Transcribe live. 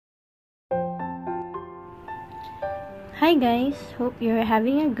Hi guys, hope you're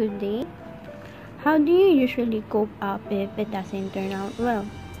having a good day. How do you usually cope up if it doesn't turn out well?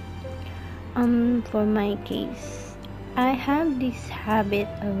 For my case, I have this habit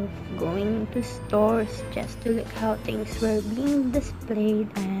of going to stores just to look how things were being displayed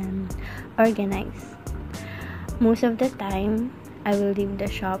and organized. Most of the time, I will leave the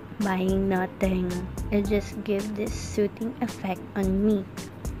shop buying nothing. It just gives this soothing effect on me.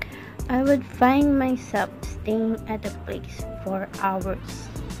 I would find myself staying at a place for hours,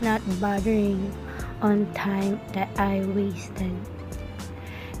 not bothering on time that I wasted.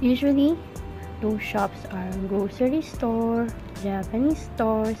 Usually, those shops are grocery store, Japanese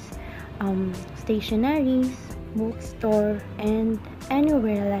stores, stationaries, bookstore, and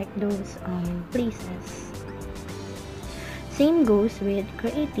anywhere like those places. Same goes with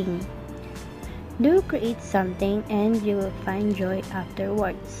creating. Do create something and you will find joy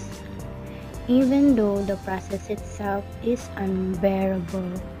afterwards. Even though the process itself is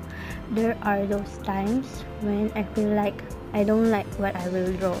unbearable, there are those times when I feel like I don't like what I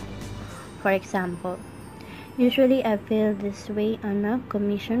will draw. For example, usually I feel this way on a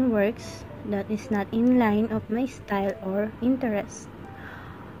commission works that is not in line of my style or interest,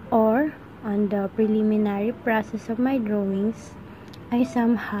 or on the preliminary process of my drawings, I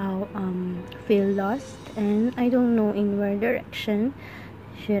somehow feel lost and I don't know in where direction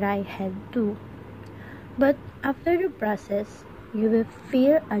should I head to. But after the process, you will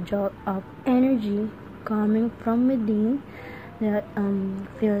feel a jolt of energy coming from within that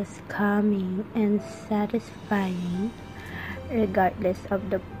feels calming and satisfying regardless of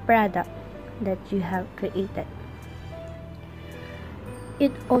the product that you have created.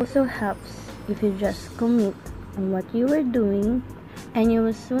 It also helps if you just commit on what you were doing, and you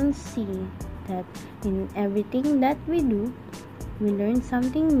will soon see that in everything that we do, we learn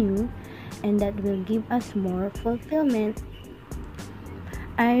something new, and that will give us more fulfillment.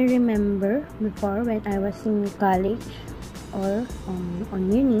 I remember before when I was in college or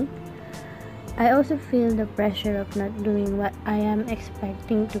on uni, I also feel the pressure of not doing what I am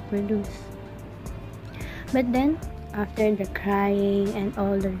expecting to produce. But then, after the crying and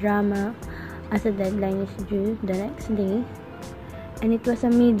all the drama, as the deadline is due the next day, and it was a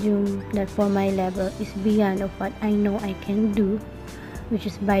medium that for my level is beyond of what I know I can do, which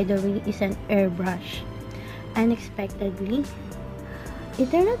is, by the way, is an airbrush. Unexpectedly, it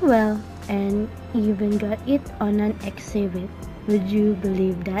turned out well and even got it on an exhibit. Would you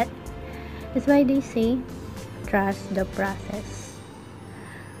believe that? That's why they say, trust the process.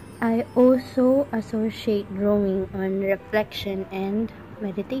 I also associate drawing on reflection and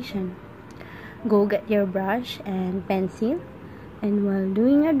meditation. Go get your brush and pencil, and while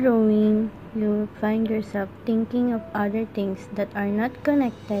doing a drawing, you'll find yourself thinking of other things that are not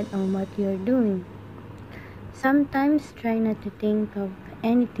connected on what you're doing. Sometimes try not to think of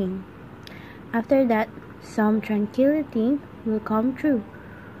anything. After that, some tranquility will come true,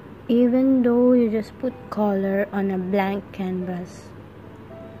 even though you just put color on a blank canvas.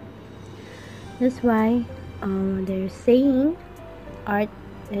 That's why they're saying art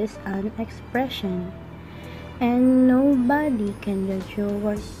is an expression, and nobody can judge your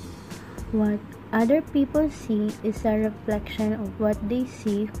work. What other people see is a reflection of what they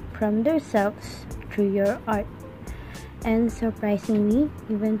see from themselves through your art. And surprisingly,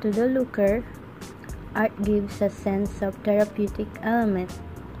 even to the looker, art gives a sense of therapeutic element.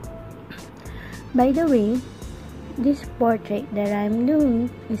 By the way, this portrait that I'm doing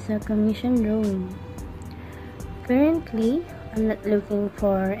is a commission drawing. Currently, I'm not looking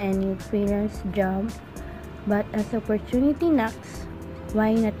for any freelance job, but as opportunity knocks,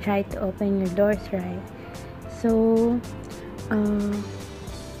 why not try to open your doors, right? So,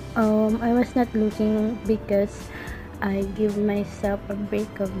 I was not looking because I give myself a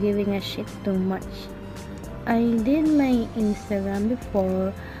break of giving a shit too much. I did my Instagram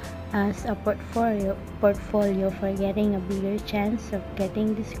before as a portfolio for getting a bigger chance of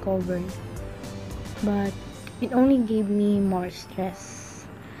getting discovered, but it only gave me more stress,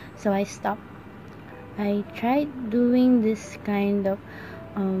 so I stopped. I tried doing this kind of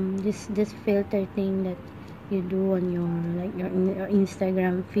this filter thing that you do on your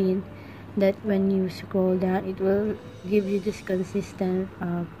Instagram feed, that when you scroll down it will give you this consistent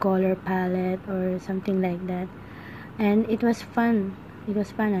color palette or something like that, and it was fun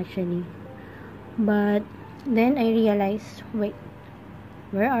actually. But then I realized, wait,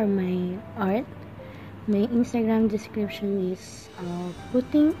 where are my art? My Instagram description is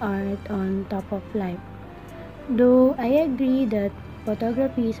putting art on top of life. Though I agree that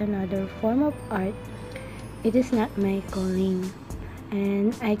photography is another form of art, it is not my calling,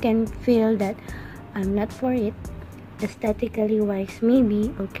 and I can feel that I'm not for it. aesthetically wise,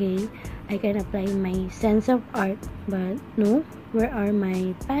 maybe okay, I can apply my sense of art, but no, where are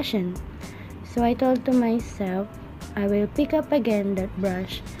my passion? So I told to myself, I will pick up again that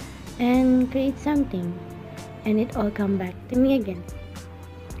brush and create something, and it all come back to me again.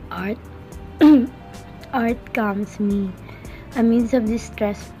 Art. Art calms me amidst of this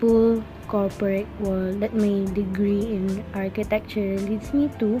stressful corporate world that my degree in architecture leads me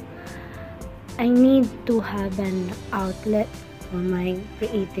to. I need to have an outlet for my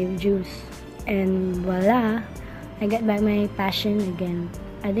creative juice, and voila, I got back my passion again,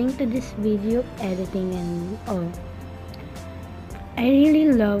 adding to this video editing and all. I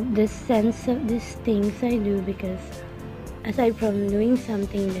really love the sense of these things I do, because aside from doing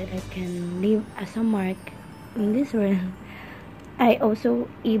something that I can leave as a mark in this world, I also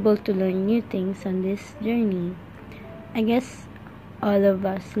able to learn new things on this journey. I guess all of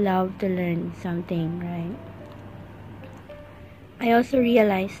us love to learn something, right? I also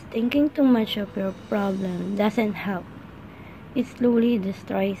realized thinking too much of your problem doesn't help. It slowly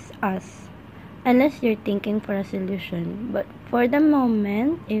destroys us, unless you're thinking for a solution. But for the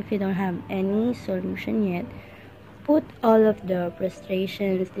moment, if you don't have any solution yet, put all of the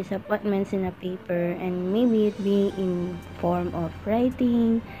frustrations, disappointments in a paper, and maybe it be in form of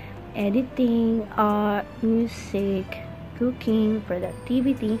writing, editing, art, music, cooking,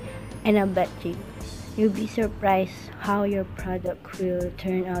 productivity, and I bet you'll be surprised how your product will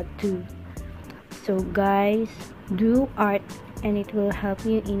turn out too. So guys, do art and it will help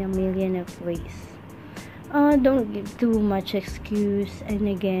you in a million of ways. Don't give too much excuse, and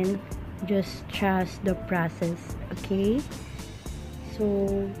again, just trust the process, okay?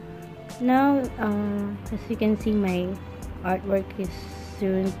 So now, as you can see, my artwork is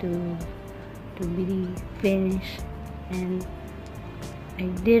soon to be finished, and I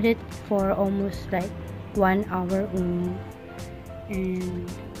did it for almost like 1 hour only. And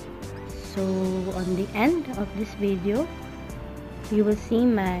so on the end of this video, you will see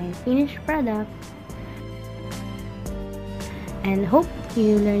my finished product, and hope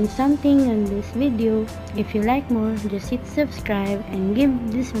you learned something on this video. If you like more, just hit subscribe and give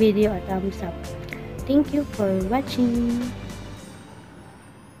this video a thumbs up. Thank you for watching.